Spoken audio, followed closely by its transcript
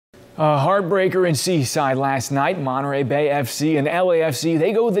A heartbreaker in Seaside last night. Monterey Bay FC and LAFC,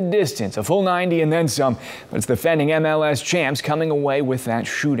 they go the distance, a full 90 and then some. But it's defending MLS champs coming away with that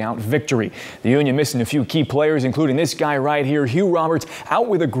shootout victory. The Union missing a few key players, including this guy right here, Hugh Roberts, out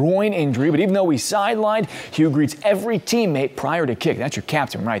with a groin injury. But even though he's sidelined, Hugh greets every teammate prior to kick. That's your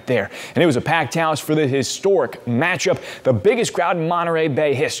captain right there. And it was a packed house for the historic matchup, the biggest crowd in Monterey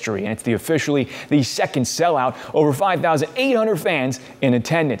Bay history. And it's officially the second sellout. Over 5,800 fans in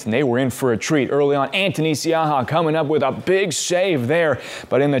attendance. And they were in for a treat. Early on, Anthony Siaha coming up with a big save there.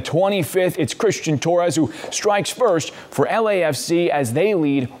 But in the 25th, it's Christian Torres who strikes first for LAFC as they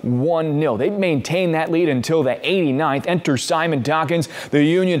lead 1-0. They've maintained that lead until the 89th. Enter Simon Dawkins. The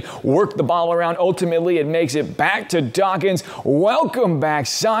Union worked the ball around. Ultimately, it makes it back to Dawkins. Welcome back,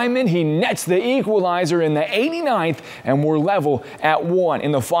 Simon. He nets the equalizer in the 89th, and we're level at 1.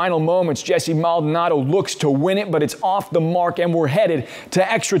 In the final moments, Jesse Maldonado looks to win it, but it's off the mark, and we're headed to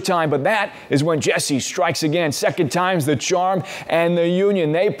extra time. But that is when Jesse strikes again. Second time's the charm, and the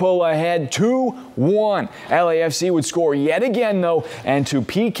Union, they pull ahead 2-1. LAFC would score yet again, though, and to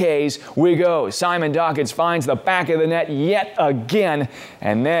PKs we go. Simon Dawkins finds the back of the net yet again,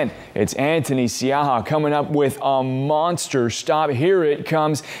 and then it's Anthony Siaha coming up with a monster stop. Here it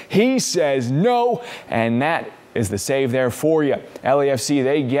comes. He says no, and that is the save there for you. LAFC,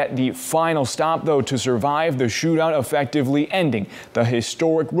 they get the final stop, though, to survive the shootout, effectively ending the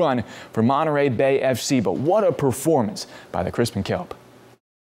historic run for Monterey Bay FC. But what a performance by the Crispin Kelp.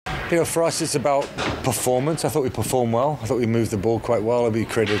 You know, for us, it's about performance. I thought we performed well. I thought we moved the ball quite well. We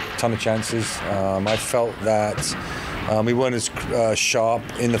created a ton of chances. I felt that we weren't as sharp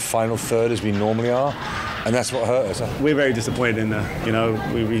in the final third as we normally are, and that's what hurt us. We're very disappointed in that. You know,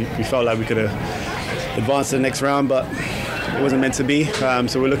 we felt like we could have advanced to the next round, but it wasn't meant to be.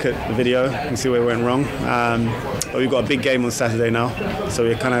 So we'll look at the video and see where we went wrong. But we've got a big game on Saturday now, so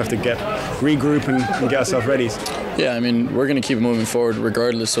we kind of have to regroup and get ourselves ready. Yeah, I mean, we're going to keep moving forward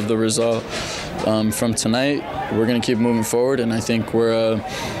regardless of the result from tonight. We're going to keep moving forward, and I think we're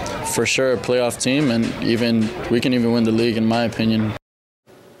for sure a playoff team, and we can even win the league, in my opinion.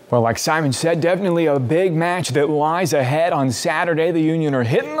 Well, like Simon said, definitely a big match that lies ahead on Saturday. The Union are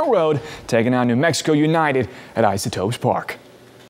hitting the road, taking on New Mexico United at Isotopes Park.